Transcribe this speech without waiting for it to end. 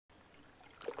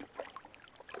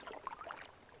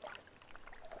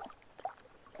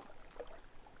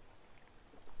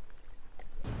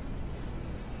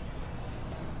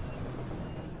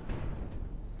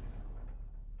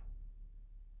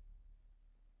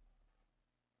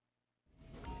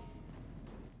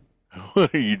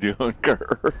What are you doing,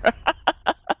 Kerr?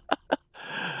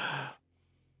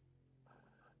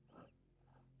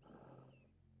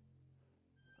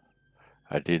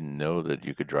 I didn't know that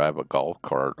you could drive a golf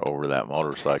cart over that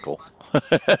motorcycle.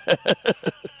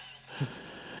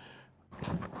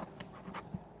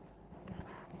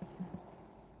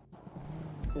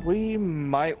 We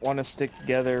might want to stick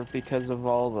together because of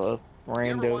all the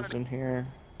randos in here.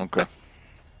 Okay.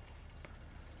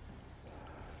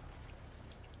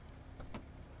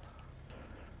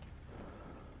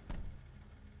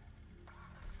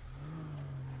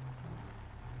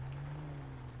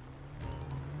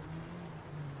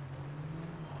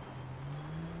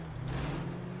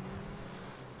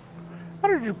 How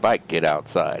did your bike get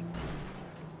outside?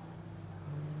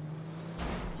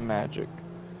 Magic.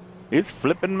 It's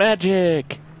flipping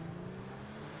magic.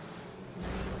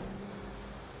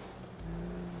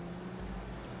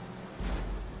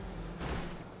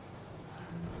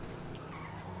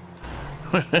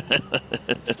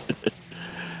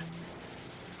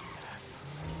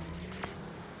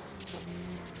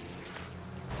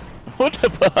 What the?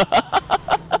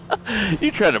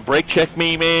 You trying to brake check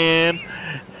me, man?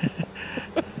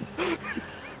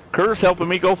 Kerr's helping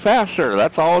me go faster.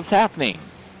 That's all that's happening.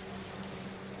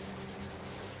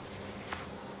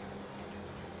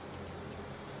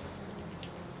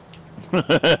 I'm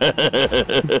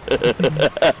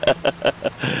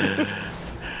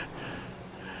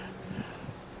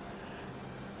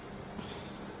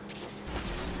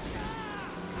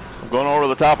going over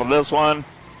the top of this one.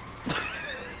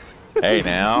 Hey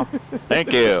now.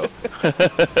 Thank you.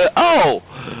 Oh!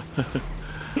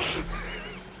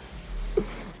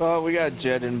 Oh, we got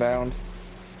jet inbound.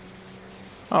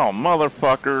 Oh,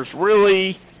 motherfuckers.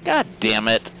 Really? God damn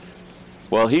it.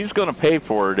 Well, he's going to pay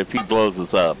for it if he blows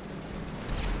us up.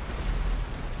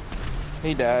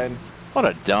 He died. What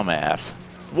a dumbass.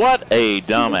 What a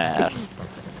dumbass.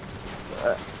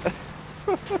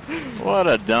 What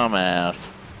a dumbass.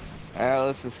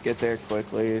 Let's just get there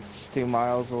quickly. It's 2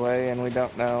 miles away and we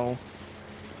don't know.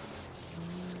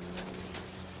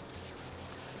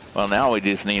 Well, now we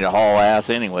just need to haul ass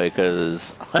anyway,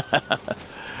 because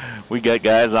we got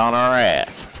guys on our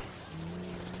ass.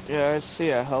 Yeah, I see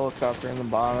a helicopter in the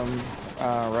bottom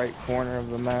right corner of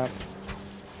the map.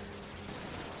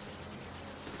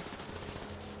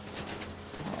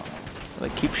 They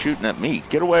keep shooting at me.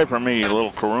 Get away from me, you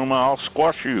little Kuruma. I'll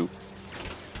squash you.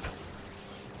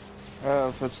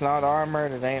 If it's not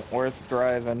armored, it ain't worth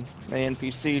driving. The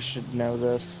NPC should know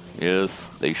this. Yes,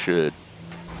 they should.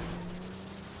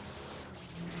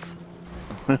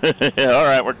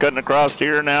 Alright, we're cutting across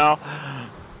here now.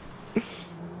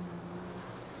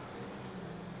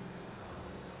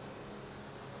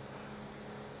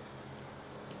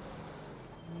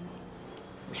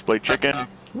 Let's play chicken.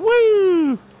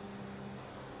 Woo!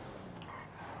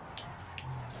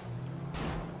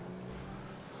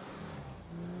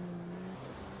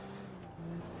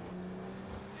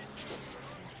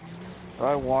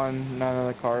 I won. None of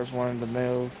the cars wanted to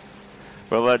move.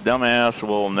 Well, that dumbass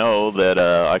will know that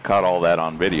I caught all that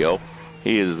on video.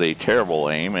 He is a terrible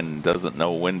aim and doesn't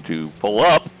know when to pull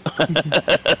up.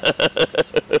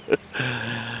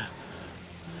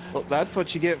 Well, that's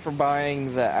what you get for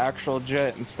buying the actual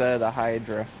jet instead of the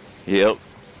Hydra. Yep.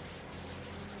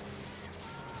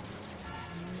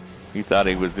 He thought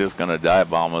he was just going to dive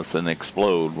bomb us and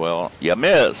explode. Well, you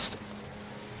missed.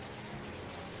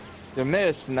 You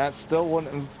missed, and that still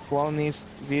wouldn't have blown these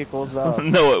vehicles up.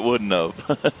 No, it wouldn't have.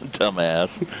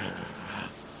 Dumbass.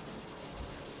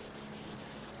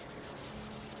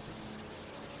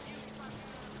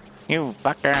 You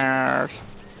fuckers.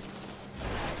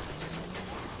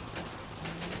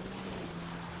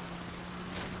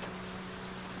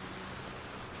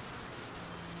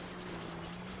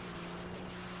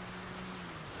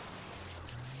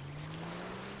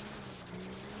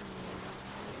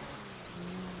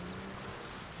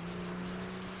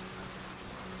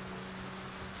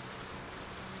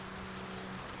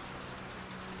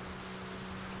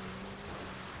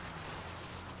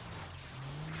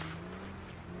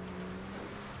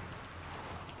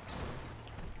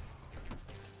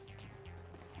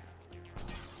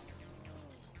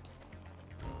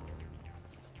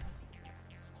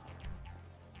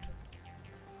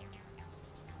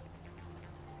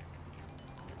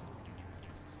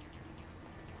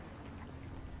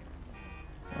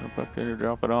 Where the fuck did he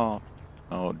drop it off?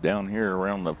 Oh, down here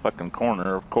around the fucking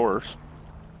corner, of course.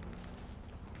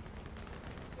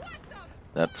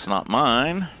 That's not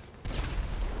mine.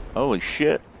 Holy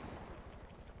shit.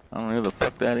 I don't know who the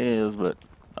fuck that is, but...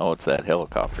 Oh, it's that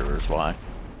helicopter is why.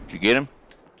 Did you get him?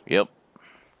 Yep.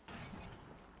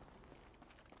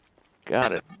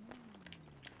 got it.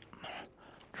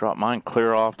 Drop mine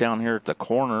clear off down here at the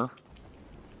corner.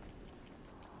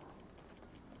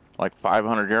 Like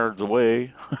 500 yards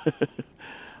away.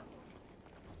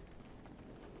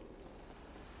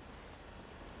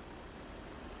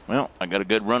 Well, I got a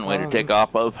good runway to take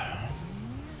off of.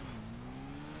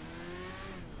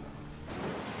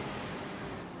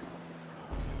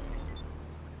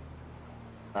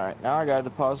 Alright, now I gotta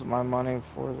deposit my money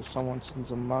before someone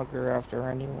sends a mugger after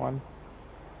anyone.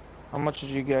 How much did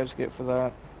you guys get for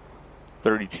that?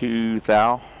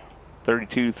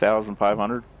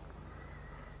 32,500.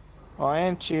 Well,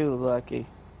 ain't you lucky?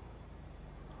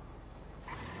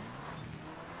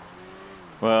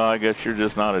 Well, I guess you're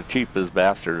just not as cheap as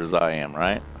bastard as I am,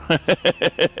 right? I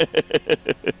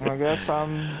guess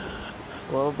I'm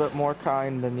a little bit more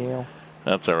kind than you.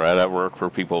 That's all right. I worked for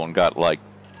people and got like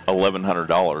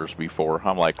 $1,100 before.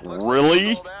 I'm like,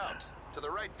 really? Sold out. To the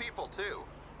right people too.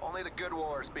 Only the good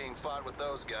wars being fought with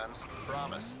those guns.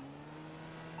 Promise.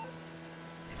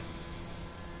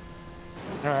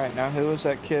 Alright, now who was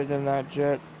that kid in that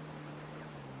jet?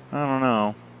 I don't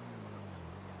know.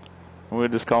 We'll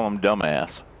just call him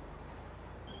dumbass.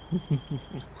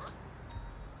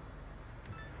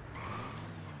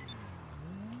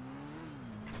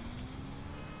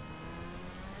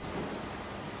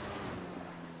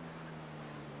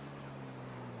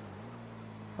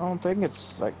 I don't think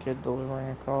it's that kid delivering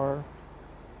a car.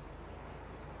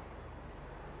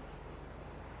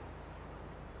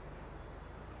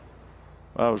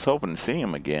 Well, I was hoping to see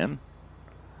him again.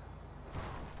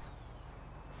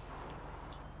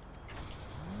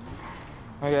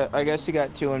 I guess he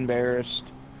got too embarrassed.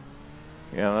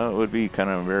 Yeah, that would be kind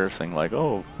of embarrassing. Like,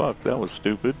 oh, fuck, that was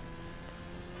stupid.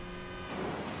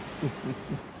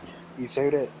 You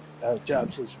say that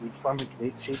jobs this week for me,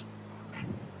 see?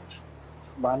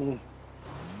 Manny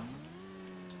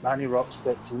rocks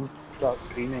 13, dark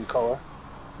green in colour.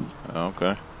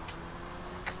 Okay.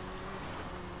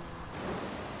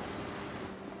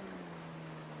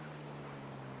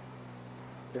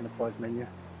 In the pause menu.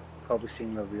 Probably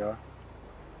seen where we are.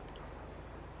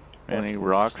 And he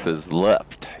rocks his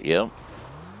left. Yep.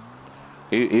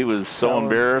 He was so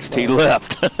embarrassed he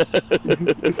left.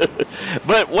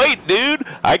 But wait, dude,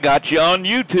 I got you on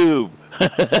YouTube.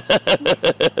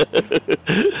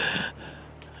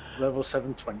 Level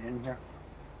 720 in here.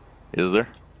 Is there?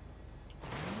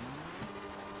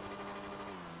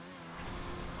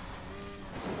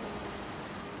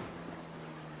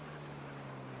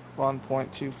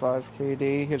 .25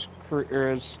 KD. His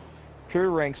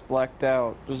crew rank's blacked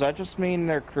out. Does that just mean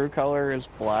their crew color is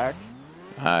black?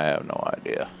 I have no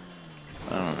idea.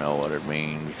 I don't know what it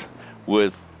means.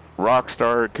 With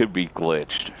Rockstar, it could be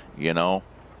glitched, you know?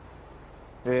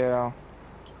 Yeah.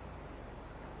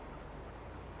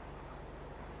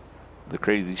 The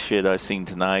crazy shit I seen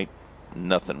tonight,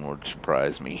 nothing would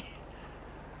surprise me.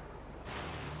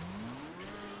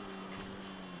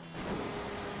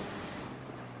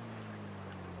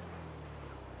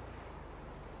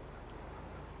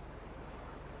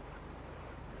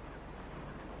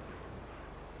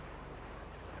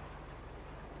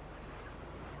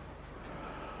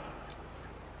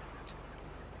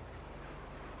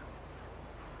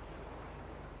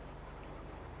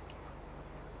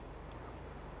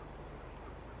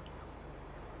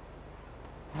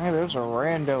 Hey, there's a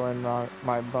rando in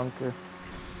my bunker.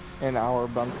 In our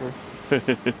bunker.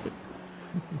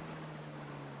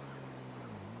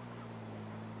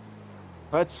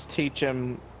 Let's teach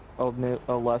him a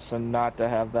lesson not to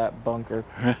have that bunker.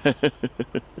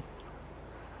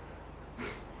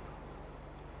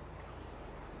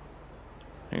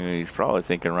 He's probably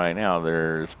thinking right now,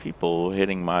 there's people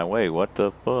hitting my way. What the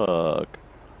fuck?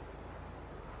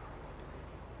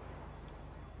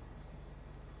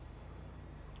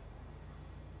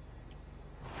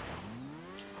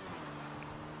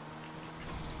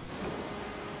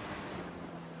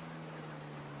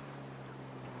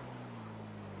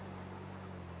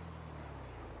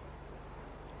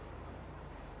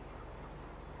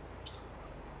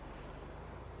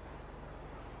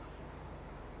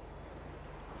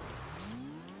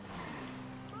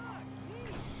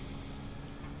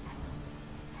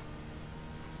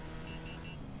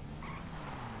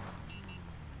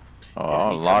 Oh,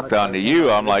 I'm locked onto you.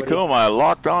 I'm like, who am I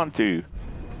locked onto?